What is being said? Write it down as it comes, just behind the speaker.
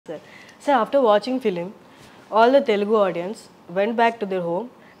Sir. So after watching film, all the Telugu audience went back to their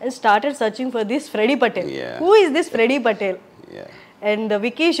home and started searching for this Freddy Patel. Yeah. Who is this Freddy Patel? Yeah. And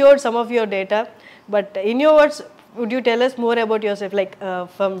Vicky showed some of your data, but in your words, would you tell us more about yourself, like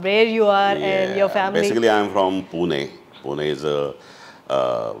from where you are and your family? Basically, I'm from Pune. Pune is a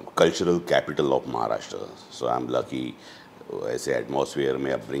cultural capital of Maharashtra. So I'm lucky ऐसे atmosphere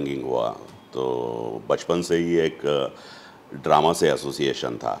में upbringing हुआ तो बचपन से ही एक drama से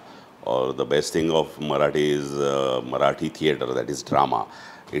association था और the best thing of Marathi is Marathi theatre that is drama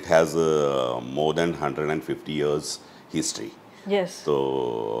it has more than 150 years history. Yes.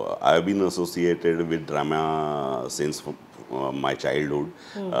 So I've been associated with drama since my childhood.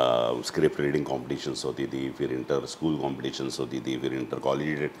 Script reading competitions होती थी, फिर इंटर स्कूल competitions होती थी, फिर inter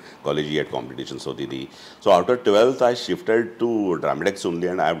collegiate competitions होती थी. So after 12th I shifted to dramatics only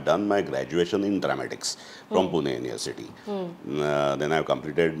and I've done my graduation in dramatics from Pune University. Then I've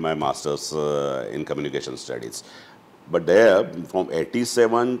completed my masters in communication studies. But there, from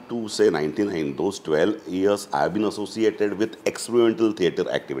 87 to say 99, those 12 years, I've been associated with experimental theatre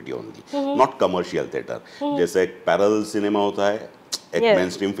activity only, not commercial theatre. जैसे एक parallel cinema होता है, एक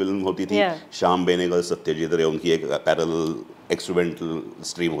mainstream film होती थी, श्याम बेनेगल, सत्यजीत रे, उनकी एक पैरल experimental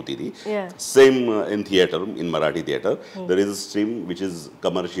stream होती थी. Same in theatre, in Marathi theatre, there is a stream which is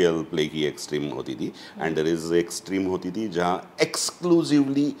commercial play की एक stream होती थी, and there is एक stream होती थी जहाँ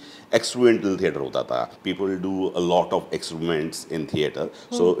exclusively experimental theatre होता था. People do a lot of experiments in theatre,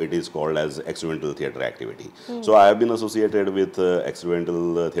 so it is called as experimental theatre activity. So I have been associated with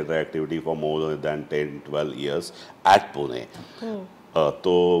experimental theatre activity for more than 10-12 years at Pune.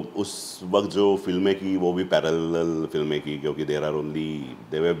 तो उस वक्त जो फिल्में की वो भी parallel फिल्में की क्योंकि there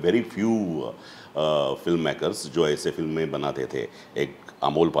were very few film makers जो ऐसे फिल्में बनाते थे. एक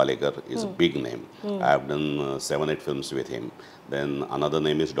Amol Palekar is big name. I have done 7-8 films with him. Then another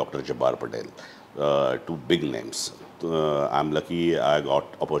name is doctor Jabbar Patel. Two big names. I'm lucky I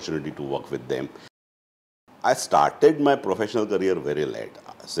got opportunity to work with them. I started my professional career very late,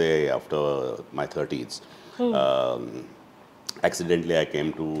 say after my 30s. Accidentally I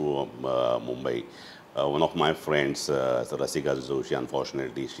came to Mumbai. One of my friends, Rasika Joshi,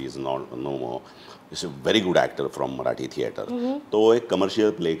 unfortunately she is no more. She's a very good actor from Marathi theatre. तो वो एक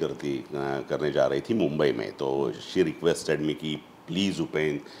commercial play करने जा रही थी मुंबई में. तो she requested me कि please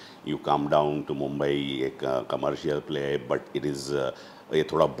Upendra, you come down to Mumbai. एक commercial play है but it is ये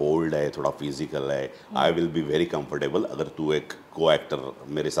थोड़ा bold है, थोड़ा physical है. I will be very comfortable अगर तू एक co-actor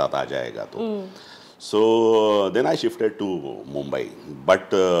मेरे साथ आ जाएगा तो. So then I shifted to Mumbai.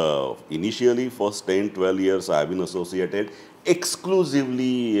 But initially, first 10-12 years, I have been associated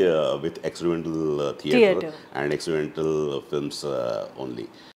exclusively with experimental theatre and experimental films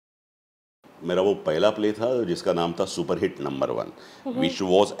only. मेरा वो पहला प्ले था जिसका नाम था super hit number 1 which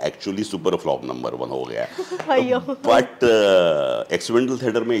was actually super flop number 1 हो गया. But experimental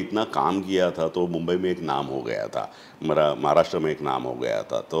theatre में इतना काम किया था तो मुंबई में एक नाम हो गया था, महाराष्ट्र में एक नाम हो गया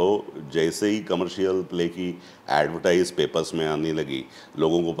था. तो जैसे ही कमर्शियल प्ले की एडवर्टाइज पेपर्स में आने लगी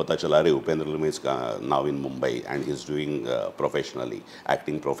लोगों को पता चला रहे उपेंद्र लिमये इसका now in Mumbai and he is doing professionally,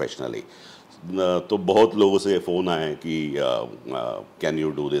 acting professionally. तो बहुत लोगों से फ़ोन आए कि कैन यू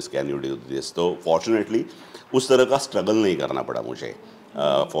डू दिस. तो फॉर्चुनेटली उस तरह का स्ट्रगल नहीं करना पड़ा मुझे.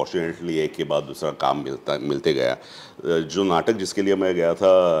 फॉर्चुनेटली एक के बाद दूसरा काम मिलते गया. जो नाटक जिसके लिए मैं गया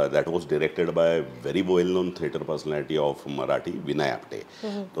था that was directed by very well known theatre personality of Marathi, Vinay Apte.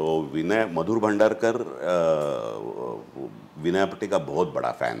 तो विनय मधुर भंडारकर विनय आपटे का बहुत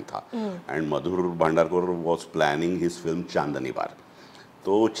बड़ा फ़ैन था and Madhur Bhandarkar was planning his film चांदनी बार.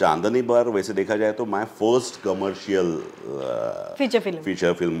 तो चांदनी बार वैसे देखा जाए तो my first commercial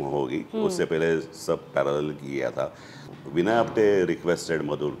feature film होगी. उससे पहले सब पैरेलल किया था. विनय आपटे रिक्वेस्टेड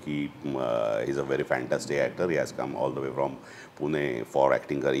मधुर की he is a very fantastic actor. He has come all the way from Pune for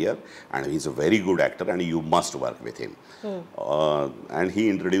acting career and he is a very good actor and you must work with him. And he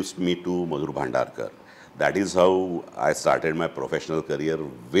introduced me to Madhur Bhandarkar. That is how I started my professional career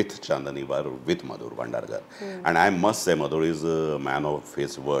with Chandani Bar, with Madhur Bhandarkar. And I must say Madhur is a man of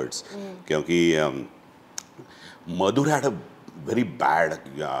his words. क्योंकि Madhur had a very bad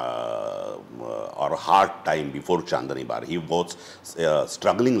or hard time before Chandani Bar. He was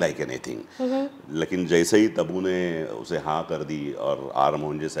struggling like anything. लेकिन जैसे ही तब्बू ने उसे हाँ कर दी और are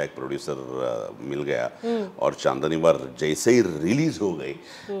Mohan जैसा एक प्रोड्यूसर मिल गया और चांदनी बार जैसे ही रिलीज हो गई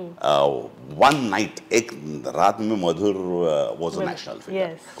वन नाइट, एक रात में मधुर वॉज अ नेशनल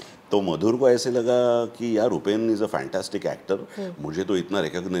फिगर. तो मधुर को ऐसे लगा कि यार Upen is a fantastic actor, मुझे तो इतना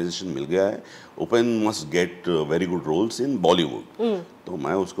रिकॉग्नाइजेशन मिल गया है, Upen must get very good roles in Bollywood. तो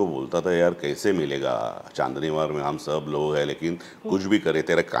मैं उसको बोलता था यार कैसे मिलेगा, चांदनी वार में हम सब लोग हैं, लेकिन कुछ भी करे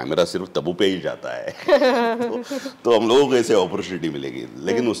तेरा कैमरा सिर्फ तबू पे ही जाता है। तो हम लोगों को ऐसे अपॉर्चुनिटी मिलेगी।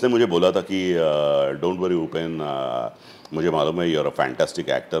 लेकिन उसने मुझे बोला था कि डोंट वरी उपेन, मुझे मालूम है you are a fantastic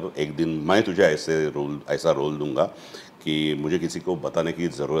actor, एक दिन मैं तुझे ऐसा रोल दूंगा कि मुझे किसी को बताने की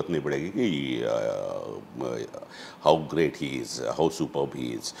ज़रूरत नहीं पड़ेगी कि how great he is, how superb he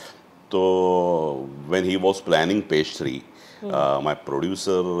is. तो when he was planning page 3, my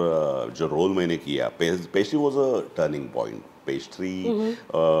producer, जो रोल मैंने किया, page 3 was a turning point. Page 3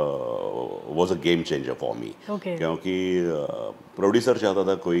 was a game changer for me, Okay. क्योंकि प्रोड्यूसर चाहता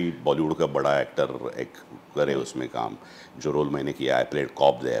था कोई बॉलीवुड का बड़ा एक्टर एक करे उसमें काम। जो रोल मैंने किया, I played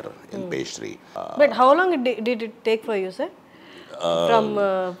corp there in page 3। But how long did it take for you, sir? From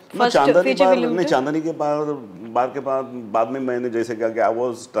first Chandni feature bar film नहीं, to चांदनी के बाद में मैंने जैसे क्या कि I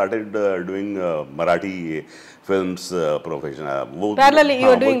was started doing Marathi films profession. वो parallelly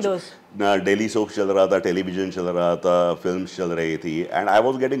you are doing those. Daily soap चल रहा था, टेलीविजन चल रहा था, फिल्म्स चल रही थी, and I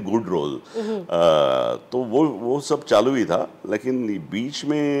was getting good role. तो वो सब चालू ही था। लेकिन बीच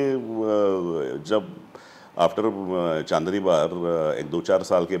में जब आफ्टर चांदनी बार 1-2-4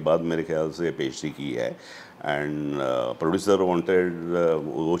 साल के बाद मेरे ख्याल से पेशरी की है, एंड प्रोड्यूसर वांटेड,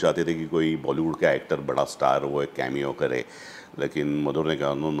 वो चाहते थे कि कोई बॉलीवुड का एक्टर बड़ा स्टार वो एक कैमियो करे। लेकिन मधुर ने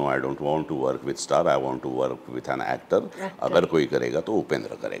कहा no I don't want to work with star, I want to work with an actor. अगर कोई करेगा तो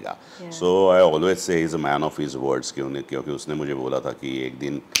उपेंद्र करेगा। सो I always say he is a man of his words, क्योंकि उसने मुझे बोला था कि एक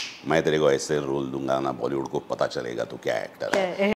दिन मैं तेरे को ऐसे रोल दूंगा ना, बॉलीवुड को पता चलेगा तो क्या एक्टर है।